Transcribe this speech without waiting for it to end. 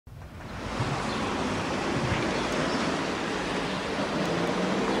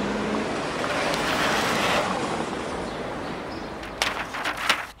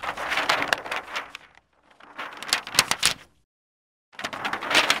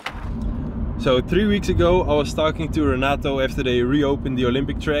So 3 weeks ago I was talking to Renato after they reopened the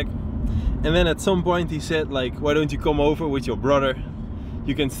Olympic track, and then at some point he said like, why don't you come over with your brother?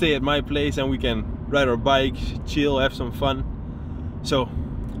 You can stay at my place and we can ride our bikes, chill, have some fun. So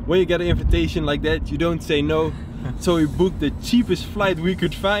when you get an invitation like that, you don't say no. So we booked the cheapest flight we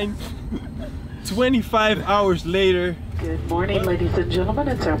could find. 25 hours later. Good morning, ladies and gentlemen.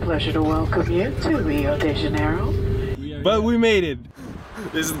 It's our pleasure to welcome you to Rio de Janeiro. But we made it.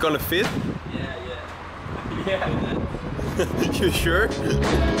 Is it gonna fit? Yeah. You sure?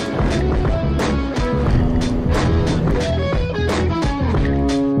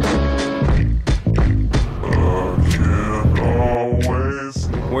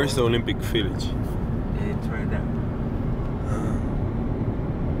 Where's the Olympic Village? It's right there.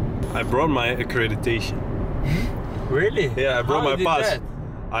 I brought my accreditation. Really? Yeah, I brought How my did pass. that?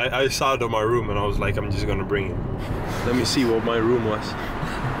 I saw it on my room and I was like, I'm just gonna bring it. Let me see what my room was.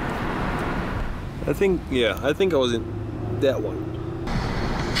 I think I was in that one.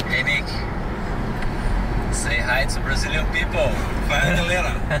 Hey Nick, say hi to Brazilian people. Fala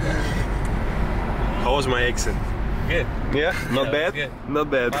galera. How was my accent? Good. Yeah, not Yeah, bad. good. Not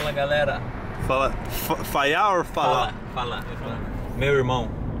bad. Fala galera. Fala, falhar or falar? Fala. Meu irmão.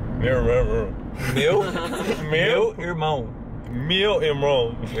 Meu irmão. Meu irmão. Meu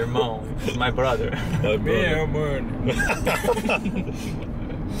irmão. Irmão. My brother. Meu irmão.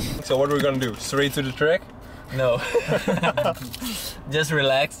 So what are we gonna do? Straight to the track? No. Just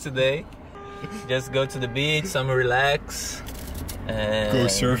relax today. Just go to the beach, some relax. And Go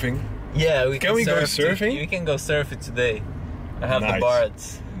surfing. yeah, we Can we go surf surfing? We can go surfing today. I have the Nice.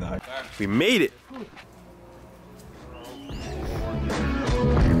 boards. Nice. We made it.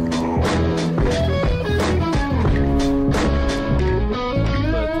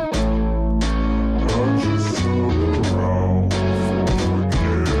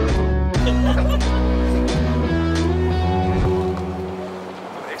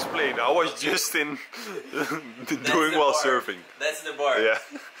 Explain. I was just in doing while surfing. That's the bar. Yeah.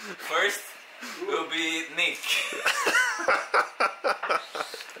 First will be Nick.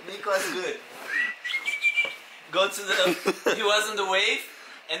 Nick was good. Go to the. He was on the wave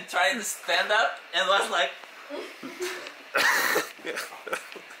and tried to stand up and was like.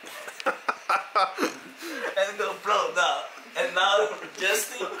 And go bro now. And now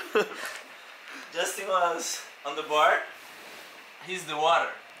Justin was on the bar. He's the water.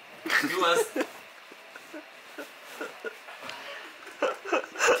 He was.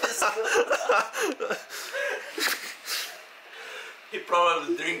 He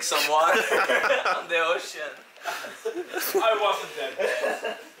probably drinks some water on the ocean. I wasn't that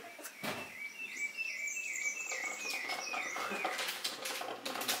bad.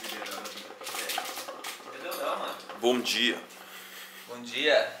 Bom dia. Bom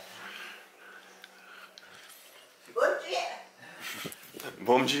dia. Bom dia.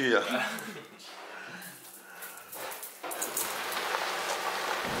 Bom dia.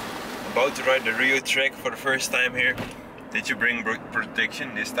 About to ride the Rio track for the first time here. Did you bring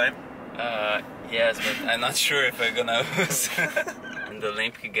protection this time? Yes, but I'm not sure if I'm gonna use. In the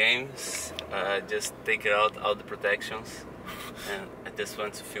Olympic Games, just take out all the protections, and I just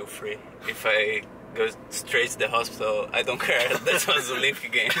want to feel free. If I go straight to the hospital, I don't care. That was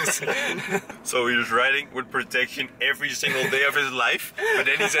Olympic Games. So he was riding with protection every single day of his life, but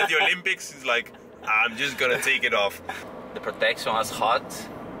then he's at the Olympics, he's like, I'm just gonna take it off. The protection was hot.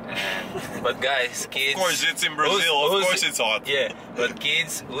 But guys, kids... Of course, it's in Brazil, of course it's hot. Yeah, but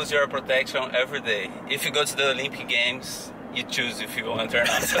kids, use your protection every day. If you go to the Olympic Games, you choose if you want or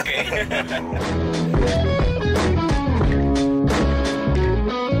not, okay?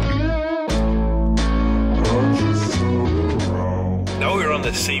 Now we're on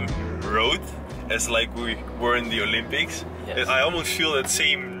the same road as like we were in the Olympics. Yes. I almost feel that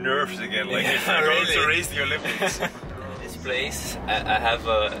same nerves again, like if we're going to race the Olympics. Place I have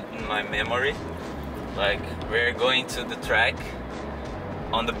in my memory, like we're going to the track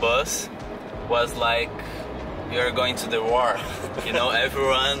on the bus, was like you're going to the war, you know,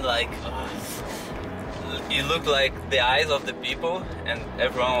 everyone like you look like the eyes of the people, and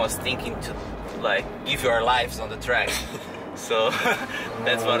everyone was thinking to like give your lives on the track. So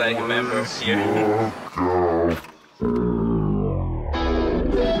that's what I remember here.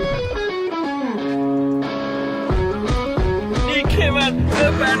 Kimmann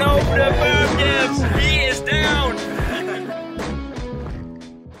up and over the berm, yes, he is down.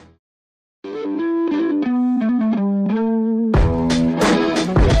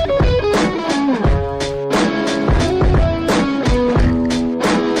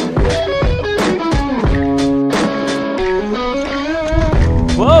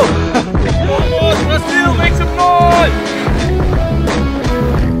 Whoa! Vamos, Brazil, make some noise!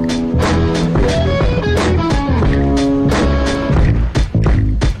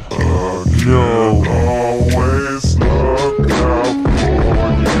 You'll always look out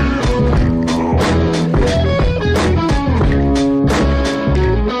for you.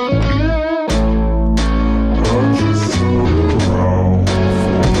 I just look around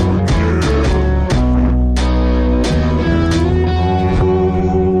for you.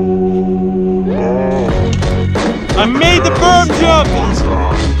 I made the berm jump!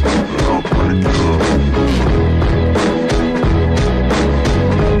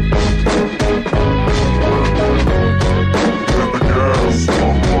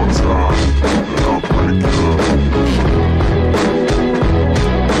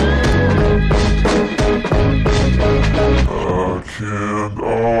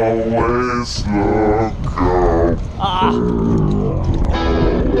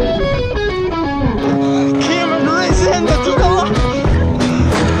 Kimmann Rezende to the left!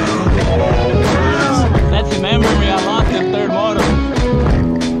 Let's remember we unlocked the third motor.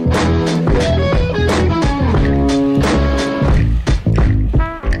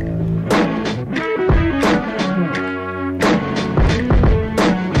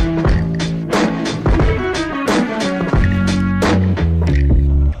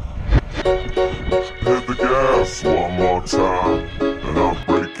 Hit the gas one more time, and I'll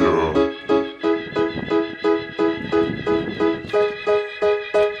break you.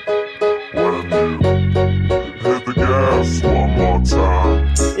 When you hit the gas one more time,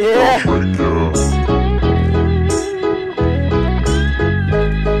 I'll break you.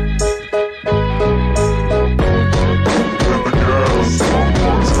 Hit the gas one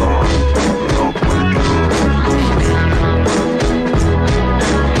more time, and I'll break you.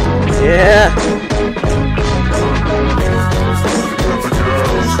 Yeah!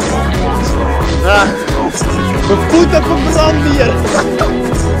 Mijn voeten verbranden hier!